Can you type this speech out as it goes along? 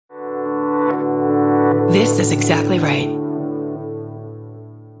This is exactly right.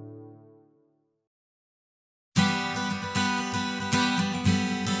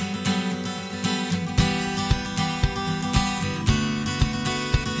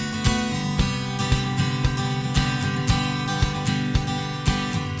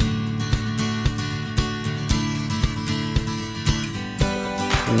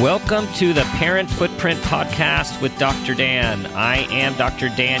 Welcome to the Parent Footprint Podcast with Dr. Dan. I am Dr.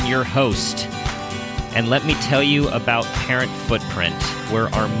 Dan, your host. And let me tell you about Parent Footprint, where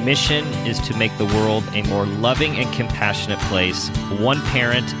our mission is to make the world a more loving and compassionate place, one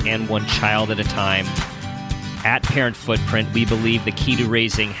parent and one child at a time. At Parent Footprint, we believe the key to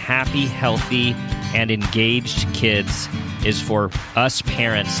raising happy, healthy, and engaged kids is for us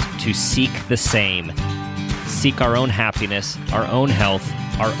parents to seek the same. Seek our own happiness, our own health,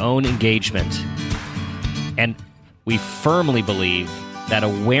 our own engagement. And we firmly believe that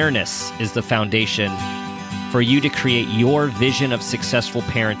awareness is the foundation for you to create your vision of successful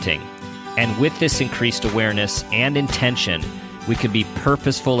parenting. And with this increased awareness and intention, we can be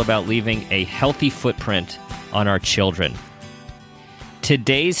purposeful about leaving a healthy footprint on our children.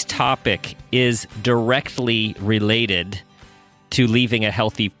 Today's topic is directly related to leaving a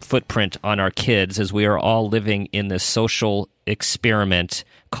healthy footprint on our kids, as we are all living in this social experiment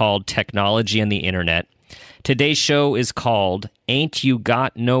called technology and the internet. Today's show is called Ain't You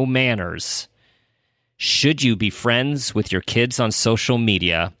Got No Manners? Should you be friends with your kids on social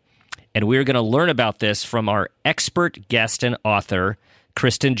media? And we're going to learn about this from our expert guest and author,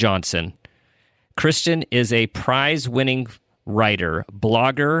 Kristin Johnson. Kristin is a prize-winning writer,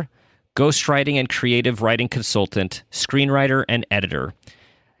 blogger, ghostwriting and creative writing consultant, screenwriter, and editor.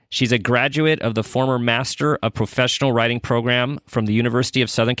 She's a graduate of the former Master of Professional Writing program from the University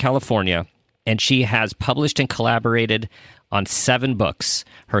of Southern California, and she has published and collaborated on 7 books.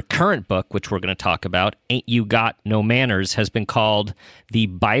 Her current book, which we're going to talk about, Ain't You Got No Manners, has been called The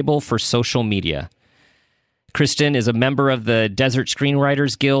Bible for Social Media. Kristin is a member of the Desert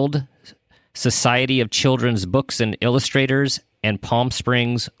Screenwriters Guild, Society of Children's Books and Illustrators, and Palm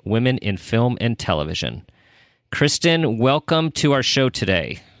Springs Women in Film and Television. Kristin, welcome to our show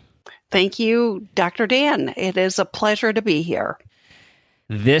today. Thank you, Dr. Dan. It is a pleasure to be here.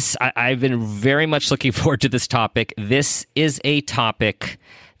 I've been very much looking forward to this topic. This is a topic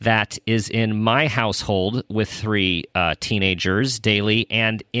that is in my household with 3 teenagers daily,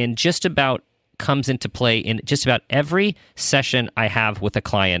 and comes into play in just about every session I have with a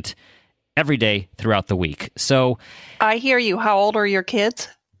client every day throughout the week. So I hear you. How old are your kids?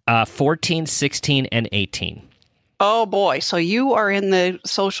 14, 16, and 18. Oh, boy. So you are in the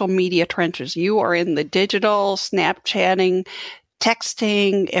social media trenches. You are in the digital, Snapchatting,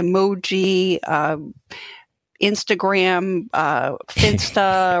 texting, emoji, Instagram,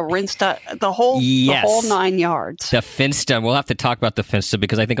 Finsta, Rinsta, the whole 9 yards. The Finsta. We'll have to talk about the Finsta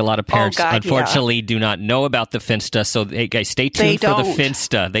because I think a lot of parents, unfortunately, do not know about the Finsta. So, hey, guys, stay tuned for the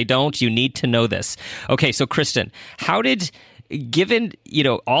Finsta. They don't. You need to know this. Okay, so Kristin, given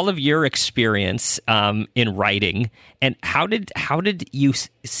all of your experience in writing, and how did you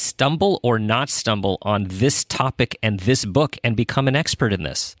stumble or not stumble on this topic and this book and become an expert in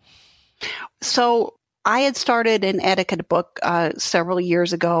this? So I had started an etiquette book several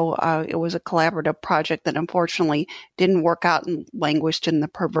years ago. It was a collaborative project that unfortunately didn't work out and languished in the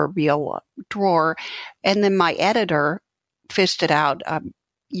proverbial drawer. And then my editor fished it out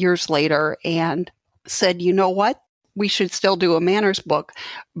years later and said, you know what? We should still do a manners book,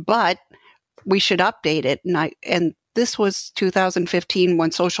 but we should update it. And this was 2015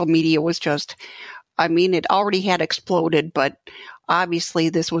 when social media was just, it already had exploded, but obviously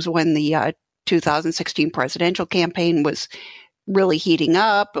this was when the 2016 presidential campaign was really heating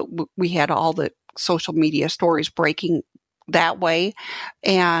up. We had all the social media stories breaking that way.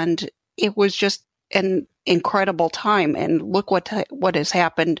 And it was just an incredible time. And look what has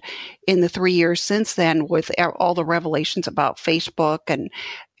happened in the 3 years since then with all the revelations about Facebook and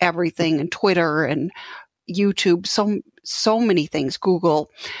everything, and Twitter and YouTube, so many things,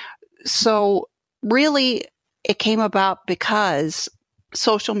 Google. So really it came about because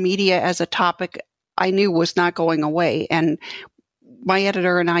social media as a topic I knew was not going away. And my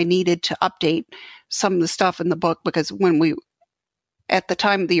editor and I needed to update some of the stuff in the book because at the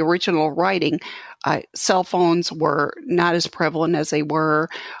time of the original writing, cell phones were not as prevalent as they were.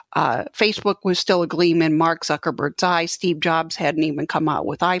 Facebook was still a gleam in Mark Zuckerberg's eye. Steve Jobs hadn't even come out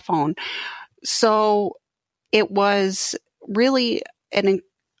with iPhone. So it was really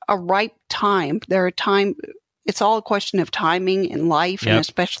a ripe time. It's all a question of timing in life, and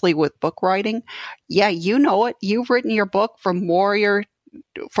especially with book writing. Yeah, you know it. You've written your book from warrior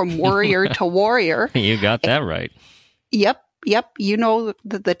from worrier to warrior. You got that right. Yep. You know,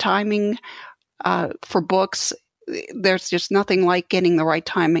 the timing for books, there's just nothing like getting the right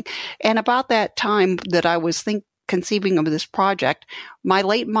timing. And about that time that I was conceiving of this project, my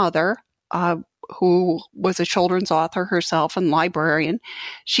late mother, who was a children's author herself and librarian,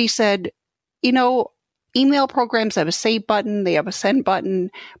 she said, you know, email programs have a save button, they have a send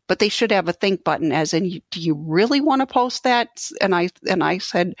button, but they should have a think button, as in, do you really want to post that? And I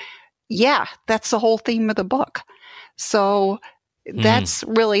said, yeah, that's the whole theme of the book. So that's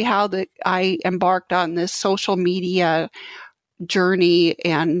really how I embarked on this social media journey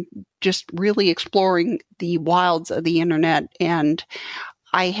and just really exploring the wilds of the internet. And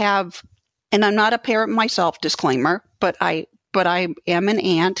I'm not a parent myself, disclaimer, but I am an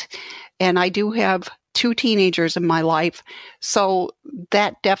aunt, and I do have 2 teenagers in my life. So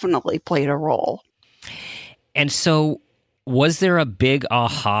that definitely played a role. And so was there a big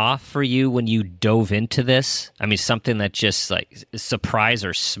aha for you when you dove into this? I mean, something that just like surprised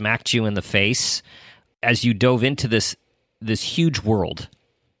or smacked you in the face as you dove into this huge world?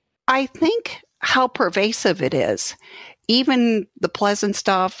 I think how pervasive it is. Even the pleasant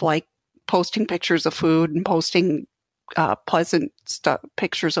stuff like posting pictures of food and posting pleasant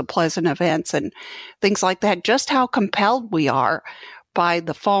pictures of pleasant events and things like that, just how compelled we are by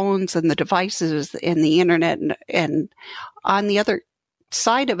the phones and the devices and the internet. And on the other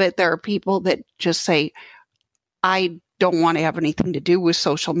side of it, there are people that just say, I don't want to have anything to do with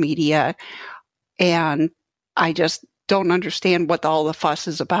social media, and I just don't understand what all the fuss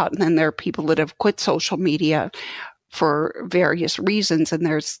is about. And then there are people that have quit social media for various reasons, and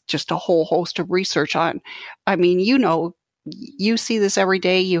there's just a whole host of research on. I mean, you know, you see this every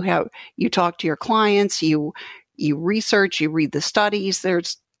day. You talk to your clients, you research, you read the studies.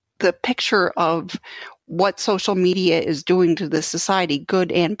 There's the picture of what social media is doing to the society,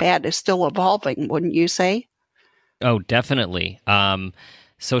 good and bad, is still evolving, wouldn't you say? Oh, definitely.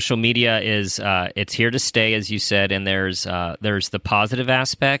 Social media is it's here to stay, as you said, and there's the positive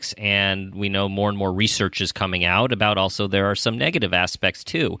aspects, and we know more and more research is coming out about also there are some negative aspects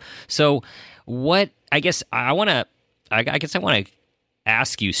too. So what I guess I want to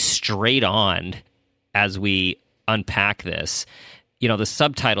ask you straight on as we unpack this. You know, the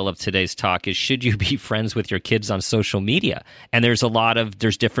subtitle of today's talk is "Should you be friends with your kids on social media?" And there's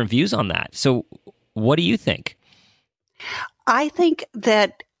different views on that. So what do you think? I think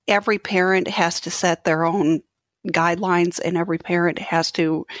that every parent has to set their own guidelines, and every parent has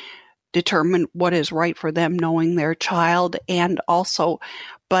to determine what is right for them, knowing their child. And also,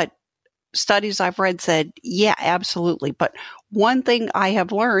 but studies I've read said, yeah, absolutely. But one thing I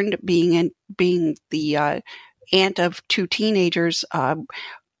have learned being the aunt of 2 teenagers,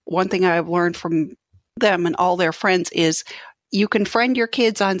 one thing I've learned from them and all their friends is you can friend your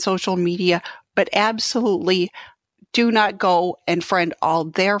kids on social media, but absolutely do not go and friend all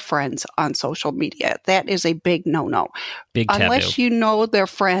their friends on social media. That is a big no-no. Big taboo. Unless you know their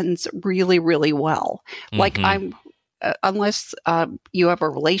friends really, really well. Like unless you have a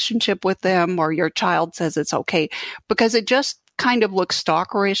relationship with them or your child says it's okay, because it just kind of looks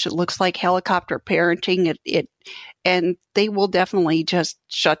stalkerish. It looks like helicopter parenting. And they will definitely just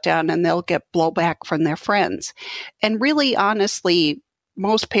shut down, and they'll get blowback from their friends. And really, honestly,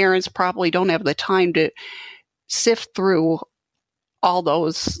 most parents probably don't have the time to sift through all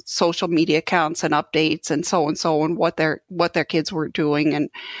those social media accounts and updates and so and what their kids were doing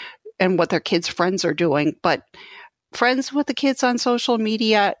and what their kids' friends are doing. But friends with the kids on social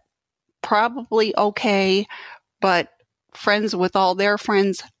media, probably okay, but friends with all their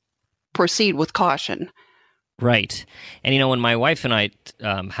friends, proceed with caution. Right. And, you know, when my wife and I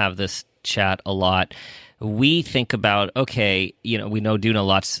have this chat a lot, we think about, okay, you know, we do know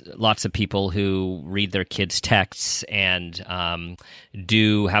lots of people who read their kids' texts and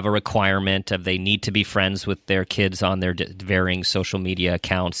do have a requirement of they need to be friends with their kids on their varying social media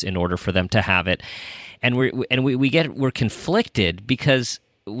accounts in order for them to have it. And we're conflicted because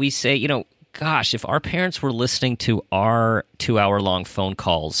we say, you know, gosh, if our parents were listening to our 2-hour-long phone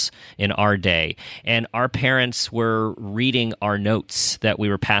calls in our day, and our parents were reading our notes that we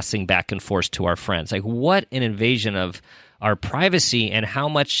were passing back and forth to our friends, like what an invasion of our privacy, and how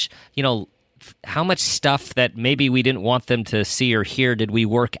much stuff that maybe we didn't want them to see or hear did we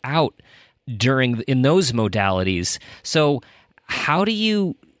work out in those modalities. So how do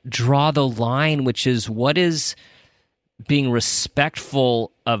you draw the line, which is what is being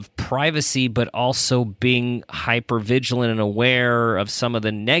respectful of privacy, but also being hyper vigilant and aware of some of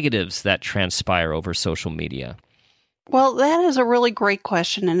the negatives that transpire over social media? Well, that is a really great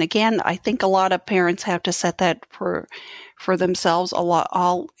question. And again, I think a lot of parents have to set that for for themselves.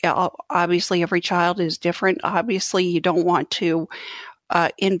 Obviously, every child is different. Obviously, you don't want to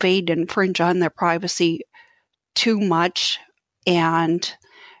invade and infringe on their privacy too much, and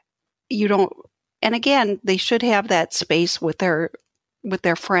you don't. And again, they should have that space with their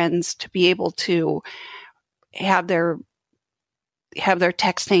friends to be able to have their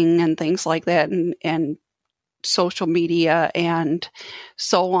texting and things like that, and social media and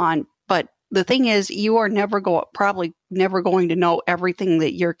so on. But the thing is, you are probably never going to know everything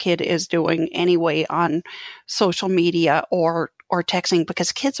that your kid is doing anyway on social media or texting,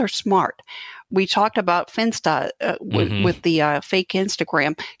 because kids are smart. We talked about Finsta with the fake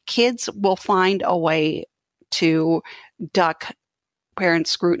Instagram. Kids will find a way to duck parent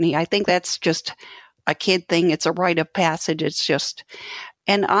scrutiny. I think that's just a kid thing. It's a rite of passage. It's just,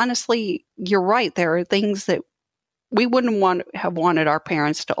 and honestly, you're right. There are things that we wouldn't have wanted our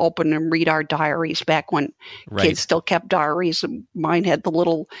parents to open and read our diaries back when kids still kept diaries. Mine had the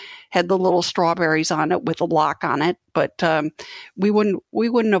little strawberries on it with a lock on it, but we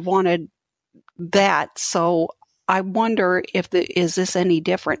wouldn't have wanted that. So I wonder is this any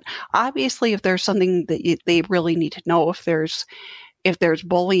different? Obviously, if there's something that they really need to know, if there's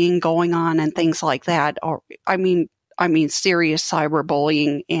bullying going on and things like that, or I mean serious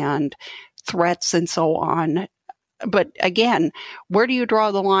cyberbullying and threats and so on. But again, where do you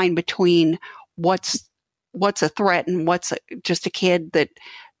draw the line between what's a threat and what's just a kid that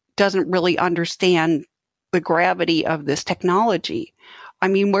doesn't really understand the gravity of this technology? I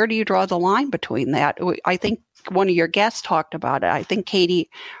mean, where do you draw the line between that? I think one of your guests talked about it. I think Katie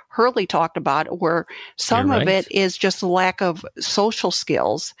Hurley talked about it, where some of it is just a lack of social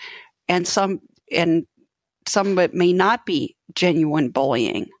skills, and some of it may not be genuine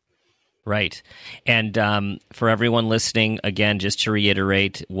bullying. Right. And for everyone listening, again, just to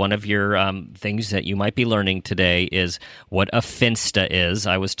reiterate, one of your things that you might be learning today is what a Finsta is.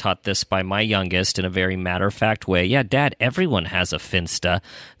 I was taught this by my youngest in a very matter-of-fact way. Yeah, Dad, everyone has a Finsta.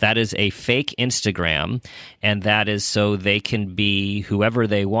 That is a fake Instagram, and that is so they can be whoever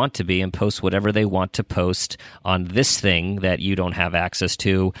they want to be and post whatever they want to post on this thing that you don't have access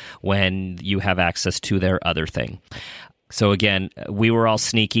to when you have access to their other thing. So again, we were all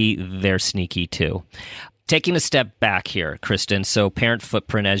sneaky. They're sneaky too. Taking a step back here, Kristin, so Parent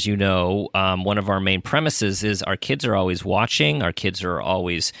Footprint, as you know, one of our main premises is our kids are always watching, our kids are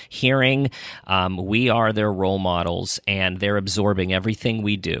always hearing. We are their role models, and they're absorbing everything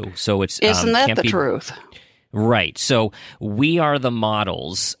we do. So it's isn't that the truth? Right. So we are the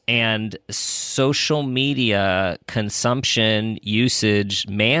models, and social media consumption, usage,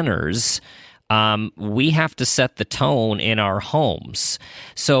 manners, we have to set the tone in our homes.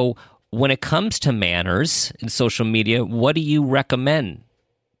 So when it comes to manners in social media, what do you recommend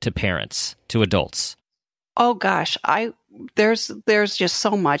to parents, to adults? Oh gosh, there's just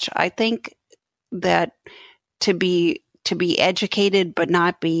so much. I think that to be educated but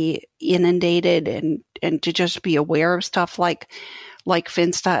not be inundated, and to just be aware of stuff like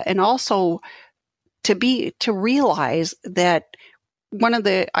Finsta, and also to realize that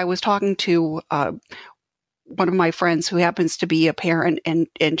I was talking to one of my friends who happens to be a parent,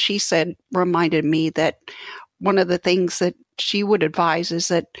 and she reminded me that one of the things that she would advise is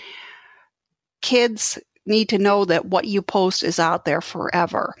that kids need to know that what you post is out there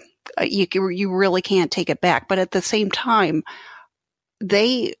forever. You really can't take it back. But at the same time,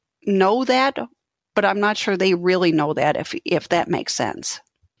 they know that, but I'm not sure they really know that, if that makes sense.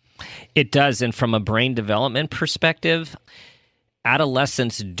 It does. And from a brain development perspective,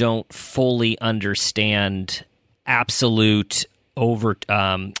 adolescents don't fully understand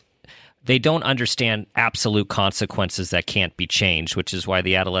they don't understand absolute consequences that can't be changed, which is why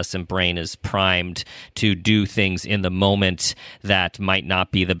the adolescent brain is primed to do things in the moment that might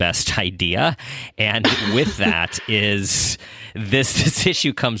not be the best idea. And with that is this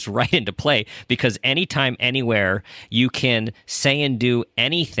issue comes right into play, because anytime, anywhere, you can say and do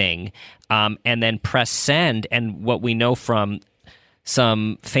anything and then press send. And what we know from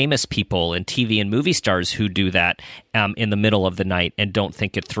some famous people and TV and movie stars who do that in the middle of the night and don't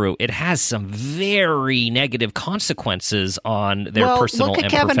think it through, it has some very negative consequences on their personal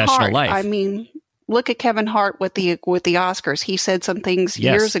and professional life. I mean, look at Kevin Hart with the Oscars. He said some things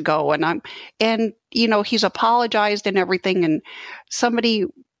years ago, and he's apologized and everything. And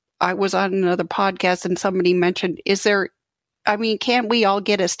I was on another podcast, and somebody mentioned, can't we all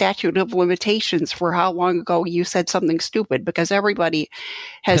get a statute of limitations for how long ago you said something stupid? Because everybody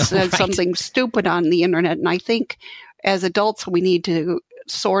has said something stupid on the internet. And I think as adults, we need to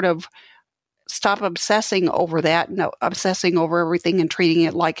sort of stop obsessing over that, obsessing over everything and treating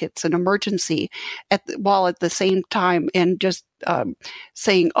it like it's an emergency, while at the same time, and just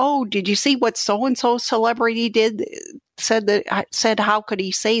saying, "Oh, did you see what so and so celebrity did? Said how could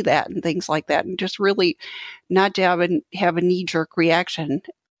he say that?" and things like that, and just really not to have a knee jerk reaction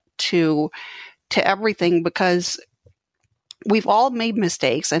to everything, because we've all made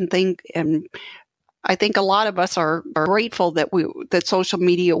mistakes, and I think a lot of us are grateful that social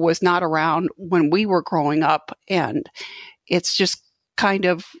media was not around when we were growing up, and it's just kind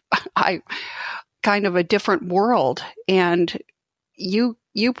of a different world. And you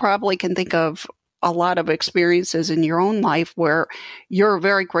probably can think of a lot of experiences in your own life where you're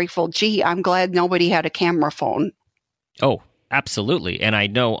very grateful. Gee, I'm glad nobody had a camera phone. Oh, absolutely. And I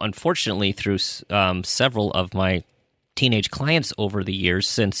know, unfortunately, through several of my teenage clients over the years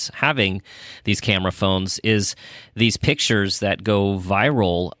since having these camera phones, is these pictures that go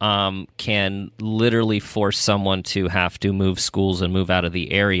viral can literally force someone to have to move schools and move out of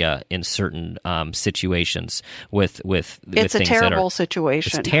the area in certain situations with it's things a terrible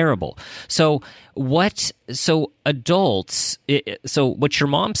situation. It's terrible. So adults, so what your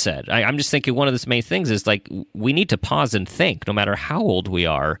mom said, I'm just thinking one of the main things is, like, we need to pause and think, no matter how old we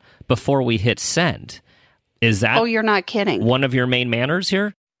are, before we hit send. Is that? Oh, you're not kidding. One of your main manners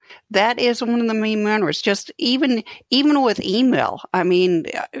here? That is one of the main manners. Just even with email. I mean,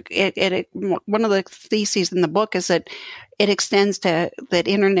 one of the theses in the book is that that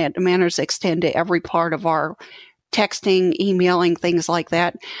internet manners extend to every part of our texting, emailing, things like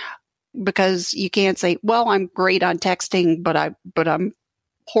that. Because you can't say, "Well, I'm great on texting, but I'm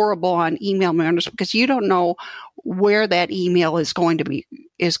horrible on email manners," because you don't know where that email is going to be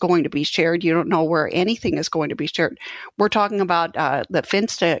shared. You don't know where anything is going to be shared. We're talking about the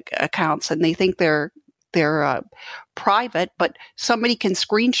Finsta accounts, and they think they're private, but somebody can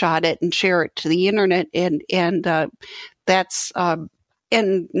screenshot it and share it to the internet, and that's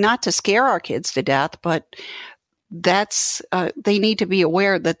and not to scare our kids to death, but that's they need to be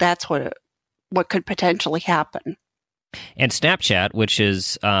aware that that's what could potentially happen. And Snapchat, which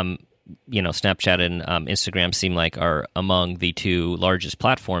is, Snapchat and Instagram seem like are among the two largest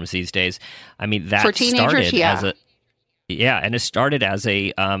platforms these days. I mean, that for teenagers, started and it started as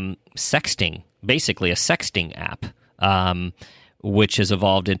a sexting, basically a sexting app, which has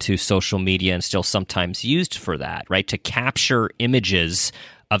evolved into social media and still sometimes used for that, right? To capture images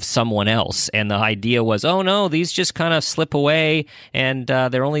of someone else. And the idea was, oh no, these just kind of slip away and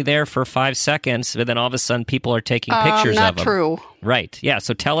they're only there for 5 seconds, but then all of a sudden people are taking pictures of them. Not true. Right. Yeah.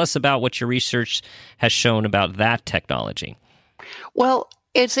 So tell us about what your research has shown about that technology. Well,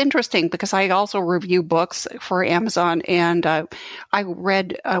 it's interesting because I also review books for Amazon, and I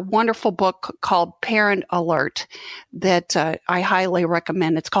read a wonderful book called Parent Alert that I highly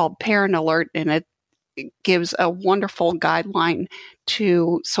recommend. It's called Parent Alert, and it gives a wonderful guideline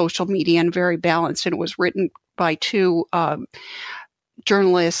to social media and very balanced. And it was written by two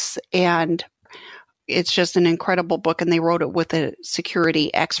journalists, and it's just an incredible book. And they wrote it with a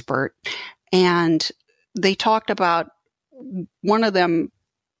security expert. And they talked about one of them.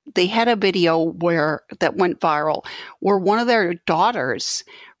 They had a video that went viral where one of their daughters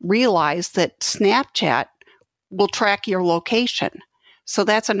realized that Snapchat will track your location. So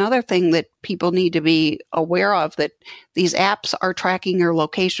that's another thing that people need to be aware of, that these apps are tracking your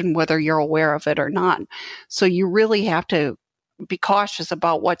location whether you're aware of it or not. So you really have to be cautious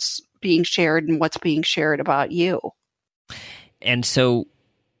about what's being shared and what's being shared about you. And so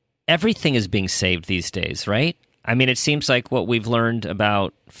everything is being saved these days, right? I mean, it seems like what we've learned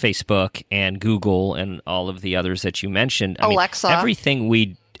about Facebook and Google and all of the others that you mentioned. Alexa.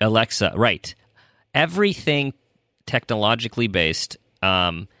 Alexa, right. Everything technologically based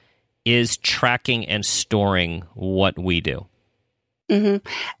is tracking and storing what we do.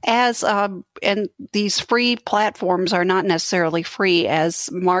 Mm-hmm. And these free platforms are not necessarily free, as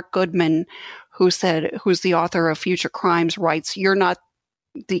Mark Goodman, who's the author of Future Crimes, writes, "You're not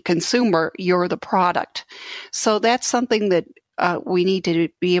the consumer, you're the product." So that's something that we need to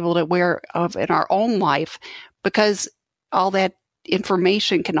be able to aware of in our own life, because all that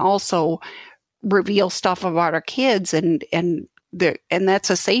information can also reveal stuff about our kids, and that's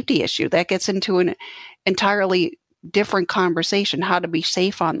a safety issue that gets into an entirely different conversation: how to be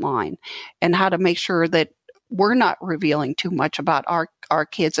safe online and how to make sure that we're not revealing too much about our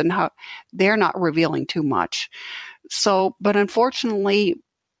kids and how they're not revealing too much. So, but unfortunately,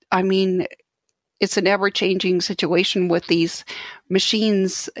 I mean, it's an ever-changing situation with these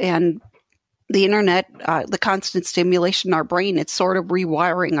machines and the internet, the constant stimulation in our brain. It's sort of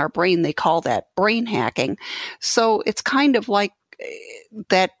rewiring our brain. They call that brain hacking. So it's kind of like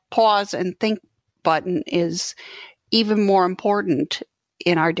that pause and think button is even more important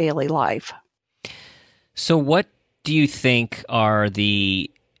in our daily life. So what do you think are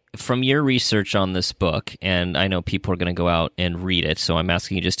from your research on this book, and I know people are going to go out and read it, so I'm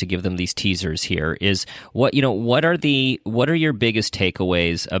asking you just to give them these teasers here, is what are your biggest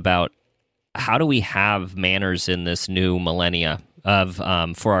takeaways about how do we have manners in this new millennia of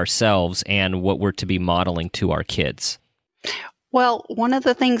for ourselves and what we're to be modeling to our kids? Well, one of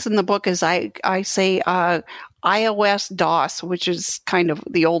the things in the book is I say iOS DOS, which is kind of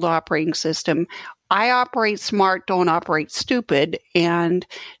the old operating system. I operate smart, don't operate stupid, and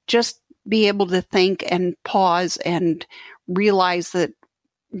just be able to think and pause and realize that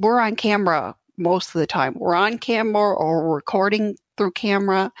we're on camera most of the time. We're on camera or recording through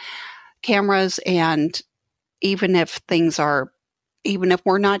cameras, and even if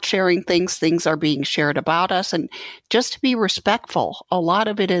we're not sharing things are being shared about us, and just to be respectful. A lot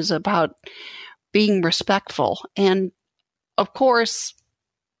of it is about being respectful. And of course,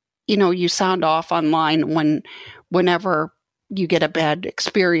 you sound off online whenever you get a bad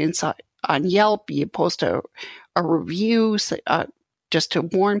experience on Yelp, you post a review just to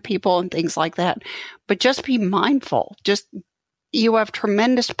warn people and things like that. But just be mindful. You have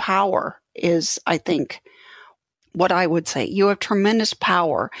tremendous power is, I think, what I would say. You have tremendous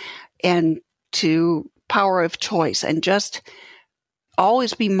power and power of choice, and just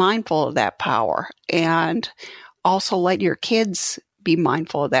always be mindful of that power, and also let your kids be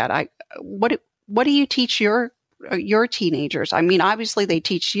mindful of that. What do you teach your teenagers? I mean, obviously they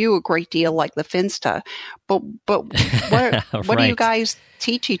teach you a great deal, like the Finsta, but what do you guys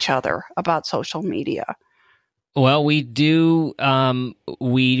teach each other about social media? Well, we do.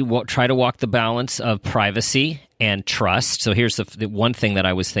 We try to walk the balance of privacy and trust. So here's the one thing that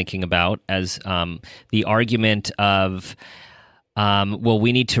I was thinking about as the argument of, well,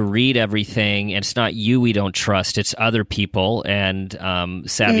 we need to read everything, and it's not you we don't trust, it's other people. And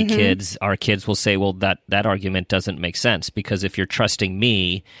savvy kids, our kids will say, well, that argument doesn't make sense, because if you're trusting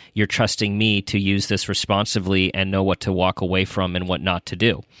me to use this responsibly and know what to walk away from and what not to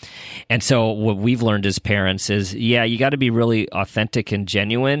do. And so what we've learned as parents is, you got to be really authentic and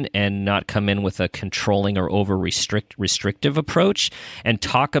genuine and not come in with a controlling or restrictive approach, and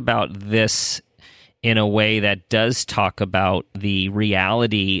talk about this in a way that does talk about the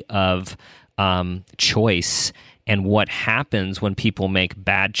reality of choice and what happens when people make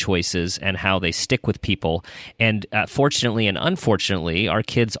bad choices and how they stick with people. And fortunately and unfortunately, our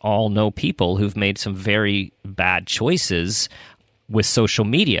kids all know people who've made some very bad choices with social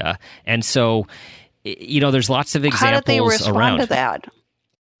media. And so, there's lots of examples around. How did they respond to that?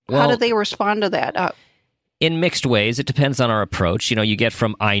 How did they respond to that? In mixed ways. It depends on our approach. You get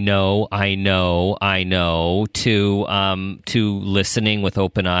from I know to listening with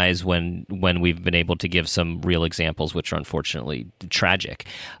open eyes when we've been able to give some real examples, which are unfortunately tragic.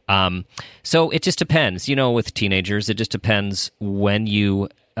 So it just depends. With teenagers, it just depends when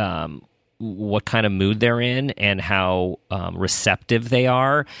what kind of mood they're in and how receptive they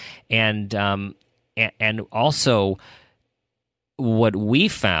are, and also, what we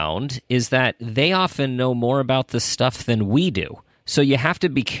found is that they often know more about this stuff than we do. So you have to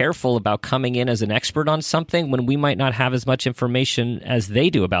be careful about coming in as an expert on something when we might not have as much information as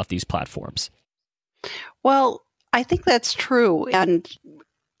they do about these platforms. Well, I think that's true. And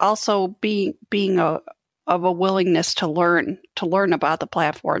also being of a willingness to learn about the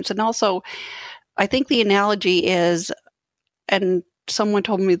platforms. And also, I think the analogy is, and someone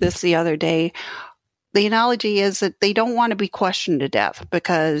told me this the other day, the analogy is that they don't want to be questioned to death,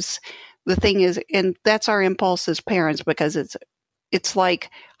 because the thing is, and that's our impulse as parents, because it's like,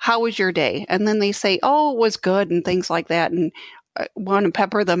 how was your day? And then they say, oh, it was good, and things like that, and want to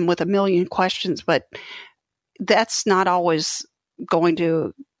pepper them with a million questions, but that's not always going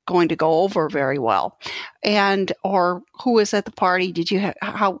to go over very well. Or who was at the party?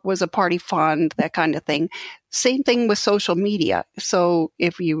 How was the party fun? That kind of thing. Same thing with social media. So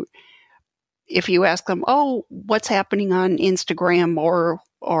if you ask them, oh, what's happening on Instagram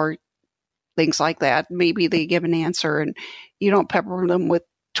or things like that, maybe they give an answer, and you don't pepper them with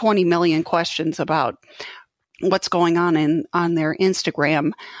 20 million questions about what's going on their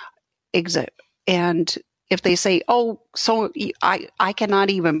Instagram exit. And if they say, oh, so I cannot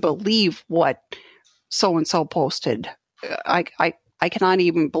even believe what so-and-so posted. I cannot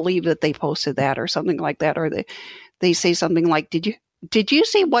even believe that they posted that, or something like that. Or they say something like, did you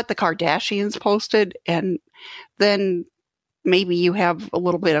see what the Kardashians posted? And then maybe you have a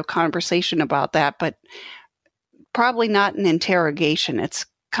little bit of conversation about that, but probably not an interrogation. It's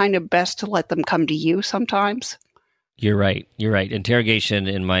kind of best to let them come to you sometimes. You're right. You're right. Interrogation,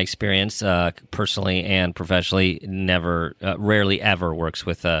 in my experience, personally and professionally, rarely ever works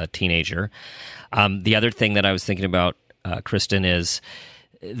with a teenager. The other thing that I was thinking about, Kristin, is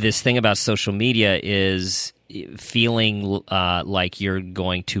this thing about social media is feeling like you're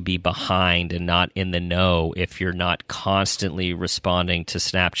going to be behind and not in the know if you're not constantly responding to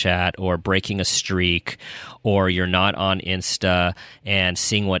Snapchat or breaking a streak, or you're not on Insta and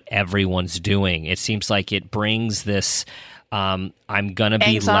seeing what everyone's doing. It seems like it brings this I'm going to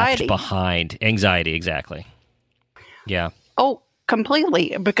be anxiety. left behind. Anxiety, exactly. Yeah. Oh,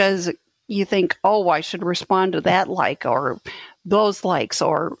 completely. Because you think, oh, I should respond to that like, or those likes,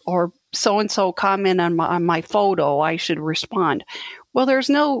 or so-and-so comment on my photo, I should respond. Well, there's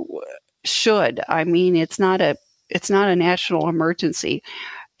no should. I mean, it's not a national emergency.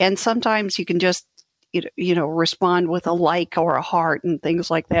 And sometimes you can just, respond with a like or a heart and things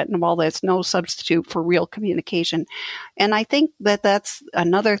like that. And while that's no substitute for real communication. And I think that that's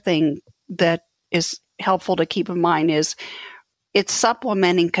another thing that is helpful to keep in mind is it's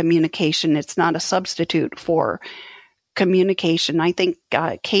supplementing communication. It's not a substitute for communication. I think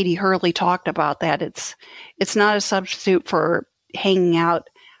Katie Hurley talked about that. It's not a substitute for hanging out.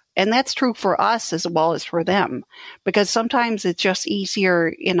 And that's true for us as well as for them, because sometimes it's just easier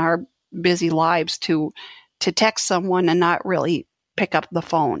in our busy lives to text someone and not really pick up the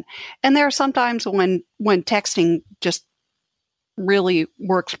phone. And there are sometimes when texting just really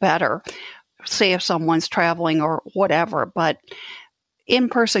works better, say if someone's traveling or whatever, but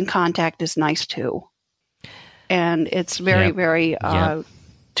in-person contact is nice too. And it's very, very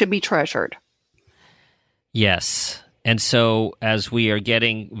to be treasured. Yes. And so as we are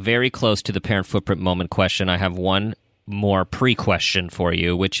getting very close to the parent footprint moment question, I have one more pre-question for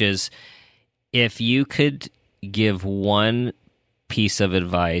you, which is, if you could give one piece of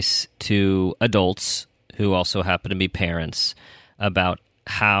advice to adults who also happen to be parents about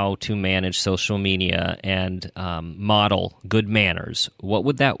how to manage social media and model good manners, what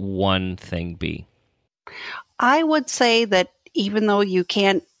would that one thing be? I would say that even though you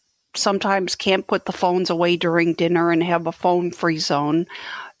sometimes can't put the phones away during dinner and have a phone-free zone,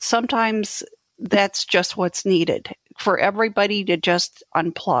 sometimes that's just what's needed for everybody to just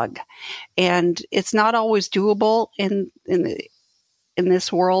unplug. And it's not always doable in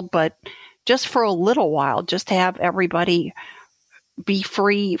this world, but just for a little while, just to have everybody be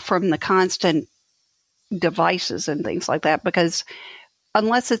free from the constant devices and things like that, because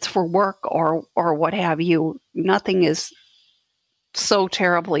unless it's for work or what have you, nothing is so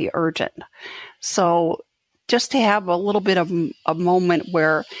terribly urgent. So just to have a little bit of a moment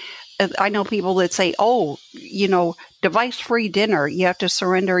where I know people that say, oh, device-free dinner, you have to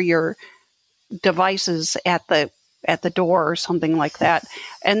surrender your devices at the door or something like that.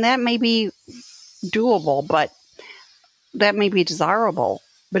 And that may be doable, but that may be desirable,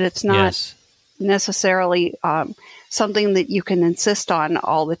 but it's not necessarily something that you can insist on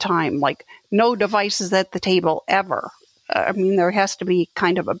all the time, like no devices at the table ever. I mean, there has to be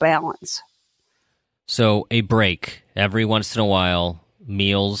kind of a balance. So a break every once in a while,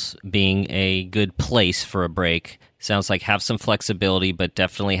 meals being a good place for a break. Sounds like have some flexibility, but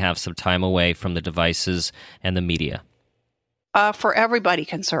definitely have some time away from the devices and the media. For everybody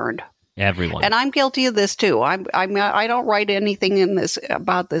concerned. Everyone. And I'm guilty of this too. I don't write anything in this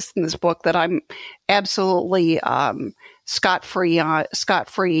book that I'm absolutely scot-free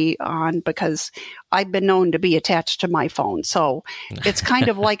on, because I've been known to be attached to my phone. So it's kind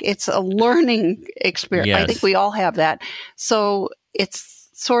of like it's a learning experience. Yes. I think we all have that. So it's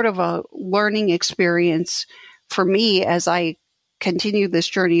sort of a learning experience for me as I continue this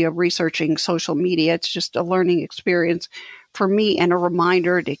journey of researching social media. It's just a learning experience for me and a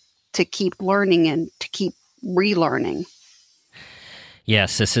reminder to keep learning and to keep relearning.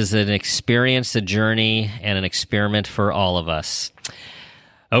 Yes, this is an experience, a journey, and an experiment for all of us.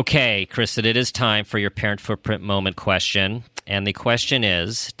 Okay, Kristin, it is time for your parent footprint moment question. And the question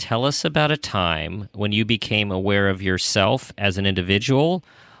is, tell us about a time when you became aware of yourself as an individual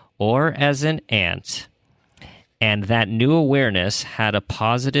or as an aunt, and that new awareness had a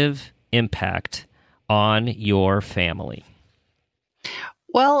positive impact on your family.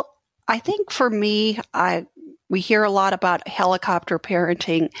 Well, I think for me, we hear a lot about helicopter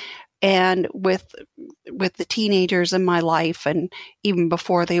parenting, and with the teenagers in my life, and even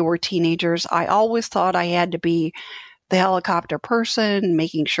before they were teenagers, I always thought I had to be the helicopter person,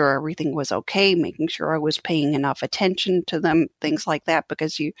 making sure everything was okay, making sure I was paying enough attention to them, things like that,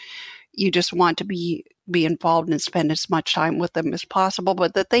 because you just want to be involved and spend as much time with them as possible.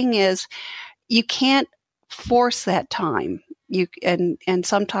 But the thing is, you can't force that time. And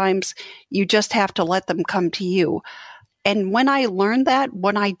sometimes you just have to let them come to you. And when I learned that,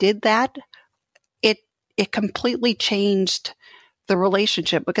 when I did that, it completely changed the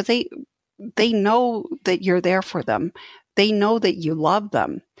relationship, because they know that you're there for them. They know that you love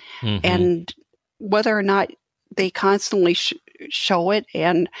them. Mm-hmm. And whether or not they constantly show it,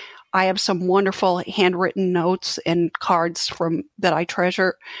 and I have some wonderful handwritten notes and cards that I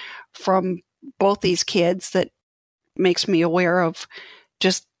treasure from both these kids that makes me aware of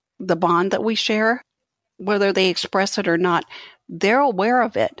just the bond that we share. Whether they express it or not, they're aware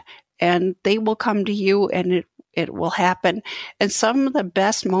of it, and they will come to you, and it will happen. And some of the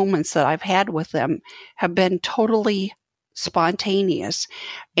best moments that I've had with them have been totally spontaneous.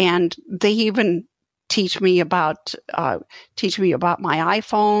 And they even teach me about my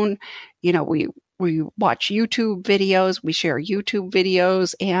iPhone. We watch YouTube videos, we share YouTube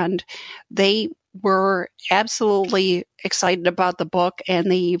videos, and they were absolutely excited about the book, and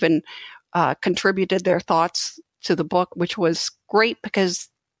they even contributed their thoughts to the book, which was great, because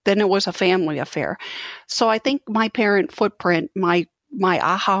then it was a family affair. So I think my parent footprint, my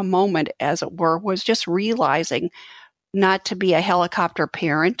aha moment, as it were, was just realizing not to be a helicopter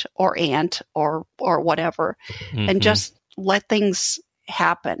parent or aunt or whatever, and just let things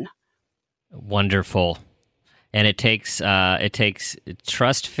happen. Wonderful. And it takes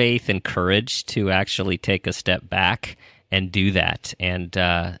trust, faith, and courage to actually take a step back and do that. And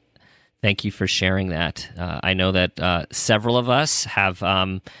thank you for sharing that. I know that several of us have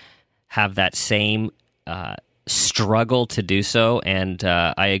that same struggle to do so, and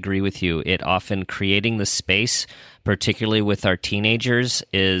I agree with you. It often creating the space, particularly with our teenagers,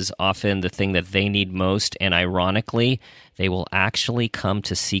 is often the thing that they need most. And ironically, they will actually come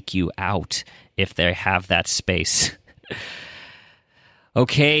to seek you out if they have that space.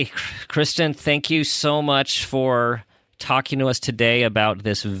 Okay, Kristin, thank you so much for talking to us today about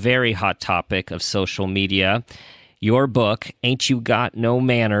this very hot topic of social media. Your book, Ain't You Got No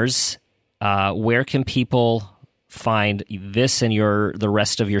Manners, where can people find this and the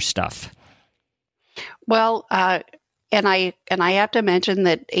rest of your stuff? Well, and I have to mention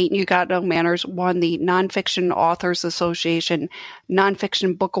that Ain't You Got No Manners won the Nonfiction Authors Association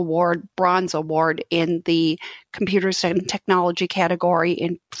Nonfiction Book Award Bronze Award in the Computers and Technology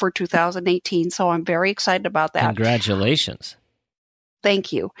category for 2018. So I'm very excited about that. Congratulations.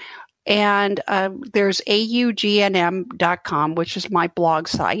 Thank you. And there's augnm.com, which is my blog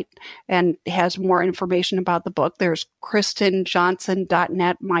site, and has more information about the book. There's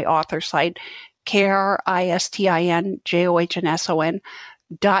KristinJohnson.net, my author site,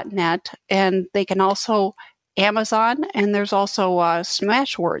 KristinJohnson.net, and they can also Amazon, and there's also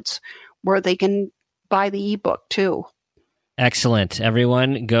Smashwords, where they can buy the ebook too. Excellent.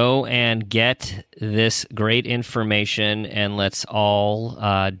 Everyone, go and get this great information, and let's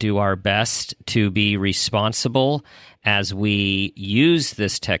all do our best to be responsible as we use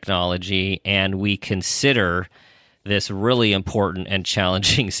this technology and we consider this really important and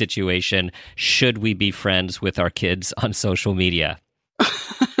challenging situation. Should we be friends with our kids on social media?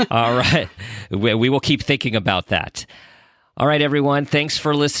 All right. We will keep thinking about that. All right, everyone. Thanks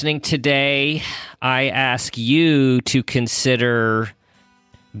for listening today. I ask you to consider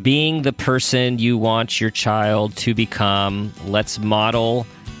being the person you want your child to become. Let's model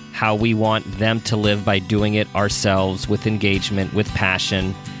how we want them to live by doing it ourselves, with engagement, with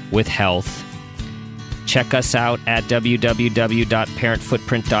passion, with health. Check us out at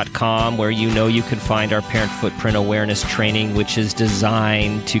www.parentfootprint.com, where you can find our Parent Footprint Awareness Training, which is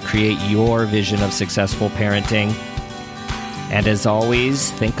designed to create your vision of successful parenting. And as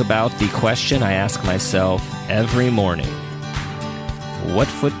always, think about the question I ask myself every morning: what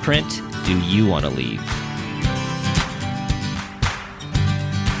footprint do you want to leave?